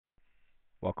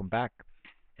Welcome back.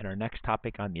 In our next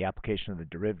topic on the application of the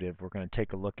derivative, we're going to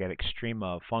take a look at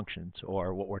extrema of functions,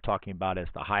 or what we're talking about as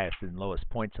the highest and lowest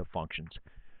points of functions.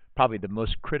 Probably the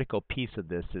most critical piece of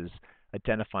this is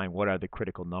identifying what are the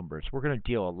critical numbers. We're going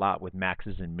to deal a lot with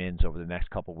maxes and mins over the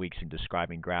next couple of weeks in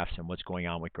describing graphs and what's going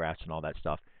on with graphs and all that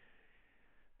stuff.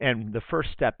 And the first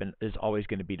step is always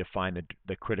going to be to find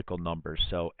the critical numbers.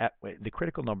 So the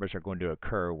critical numbers are going to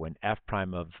occur when f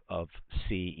prime of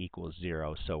c equals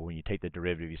 0. So when you take the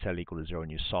derivative, you set it equal to 0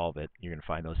 and you solve it, you're going to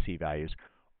find those c values.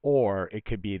 Or it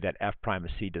could be that f prime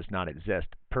of c does not exist,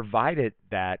 provided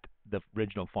that the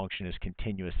original function is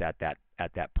continuous at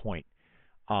that point.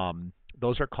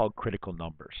 Those are called critical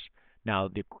numbers. Now,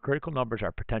 the critical numbers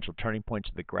are potential turning points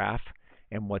of the graph.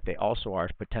 And what they also are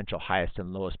is potential highest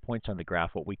and lowest points on the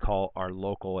graph, what we call our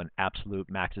local and absolute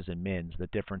maxes and mins. The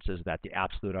difference is that the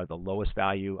absolute are the lowest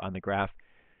value on the graph,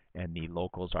 and the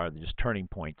locals are just turning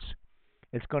points.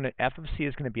 F of c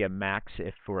is going to be a max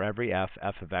if for every f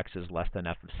of x is less than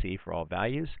f of c for all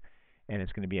values, and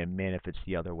it's going to be a min if it's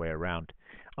the other way around.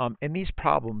 In these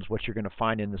problems, what you're going to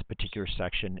find in this particular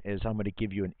section is I'm going to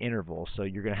give you an interval, so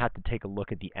you're going to have to take a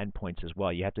look at the endpoints as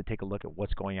well. You have to take a look at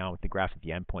what's going on with the graph at the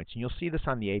endpoints, and you'll see this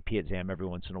on the AP exam every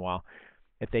once in a while.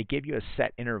 If they give you a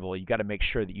set interval, you got to make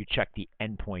sure that you check the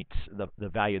endpoints, the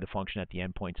value of the function at the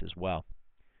endpoints as well.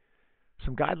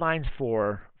 Some guidelines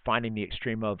for finding the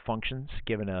extrema of functions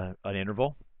given an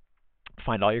interval.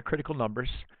 Find all your critical numbers.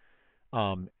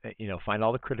 Find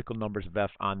all the critical numbers of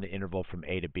f on the interval from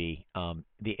a to b.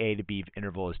 The a to b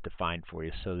interval is defined for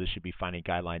you, so this should be finding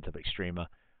guidelines of extrema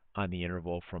on the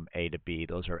interval from a to b.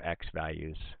 Those are x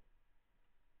values.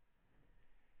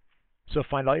 So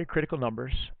find all your critical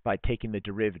numbers by taking the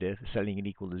derivative, setting it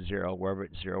equal to 0 wherever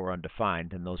it's 0 or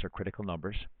undefined, and those are critical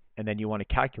numbers. And then you want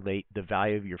to calculate the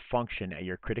value of your function at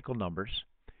your critical numbers.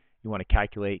 You want to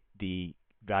calculate the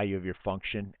value of your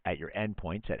function at your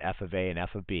endpoints at f of a and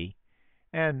f of b.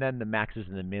 And then the maxes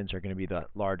and the mins are going to be the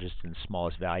largest and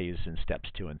smallest values in steps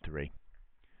 2 and 3.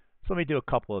 So let me do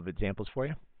a couple of examples for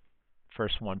you.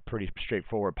 First one, pretty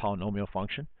straightforward polynomial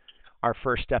function. Our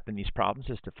first step in these problems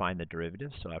is to find the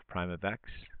derivative. So f prime of x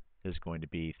is going to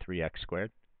be 3x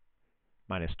squared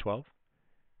minus 12.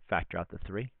 Factor out the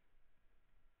 3.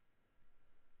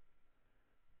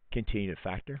 Continue to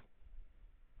factor.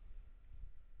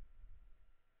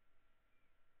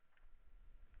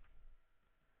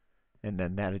 And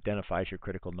then that identifies your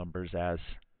critical numbers as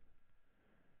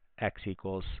x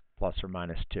equals plus or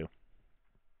minus 2.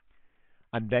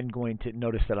 I'm then going to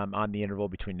notice that I'm on the interval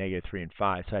between negative 3 and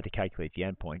 5, so I have to calculate the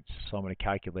endpoints. So I'm going to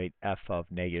calculate f of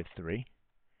negative 3,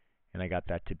 and I got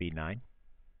that to be 9.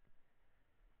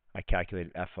 I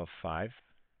calculated f of 5,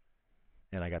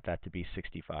 and I got that to be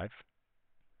 65.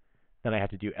 Then I have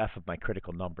to do f of my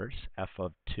critical numbers, f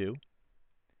of 2.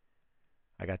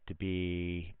 I got to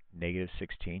be negative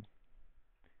 16.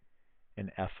 And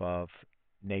f of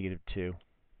negative 2,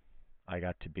 I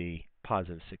got to be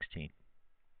positive 16.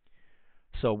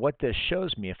 So what this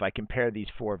shows me, if I compare these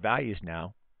four values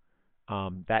now,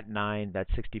 that 9,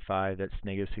 that's 65, that's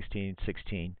negative 16,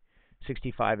 16.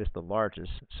 65 is the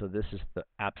largest, so this is the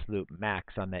absolute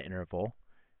max on that interval.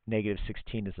 Negative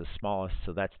 16 is the smallest,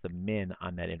 so that's the min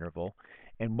on that interval.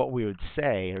 And what we would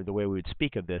say, or the way we would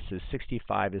speak of this, is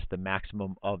 65 is the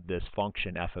maximum of this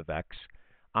function f of x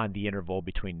on the interval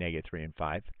between negative 3 and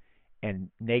 5. And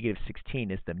negative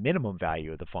 16 is the minimum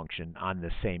value of the function on the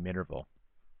same interval.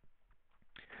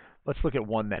 Let's look at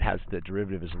one that has the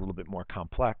derivative is a little bit more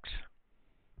complex.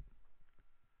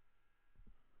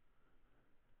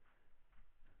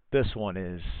 This one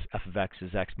is f of x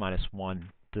is x minus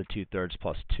 1 to the 2/3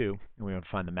 plus 2. And we want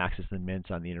to find the maxes and mins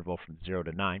on the interval from 0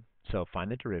 to 9. So find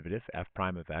the derivative, f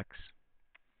prime of x.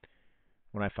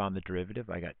 When I found the derivative,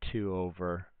 I got 2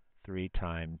 over 3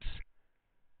 times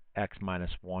x minus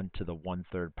 1 to the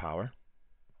 1/3 power.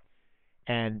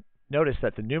 And notice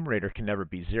that the numerator can never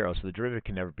be 0, so the derivative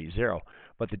can never be 0.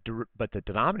 But the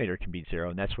denominator can be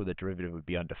 0, and that's where the derivative would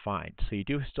be undefined. So you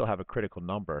do still have a critical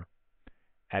number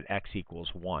at x equals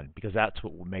 1, because that's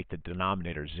what will make the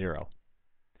denominator 0.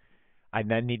 I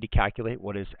then need to calculate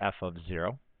what is f of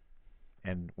 0.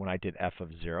 And when I did f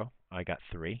of 0, I got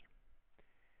 3.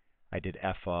 I did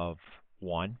f of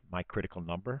 1, my critical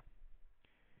number,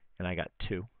 and I got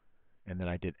 2. And then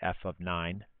I did f of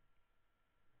 9,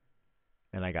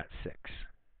 and I got 6.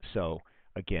 So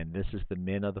again, this is the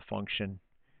min of the function,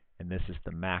 and this is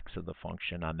the max of the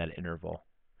function on that interval.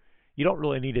 You don't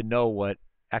really need to know what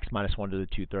x minus 1 to the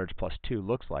 2/3 plus 2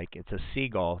 looks like. It's a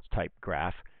seagull type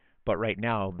graph. But right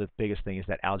now, the biggest thing is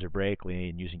that algebraically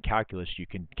and using calculus, you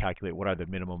can calculate what are the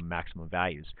minimum and maximum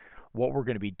values. what we're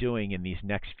going to be doing in these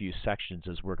next few sections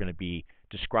is we're going to be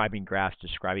describing graphs,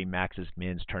 describing maxes,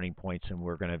 mins, turning points, and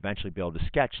we're going to eventually be able to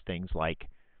sketch things like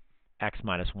x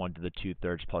minus 1 to the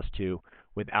 2/3 plus 2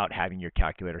 without having your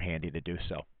calculator handy to do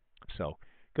so. So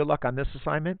good luck on this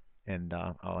assignment, and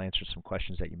I'll answer some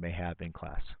questions that you may have in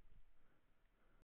class.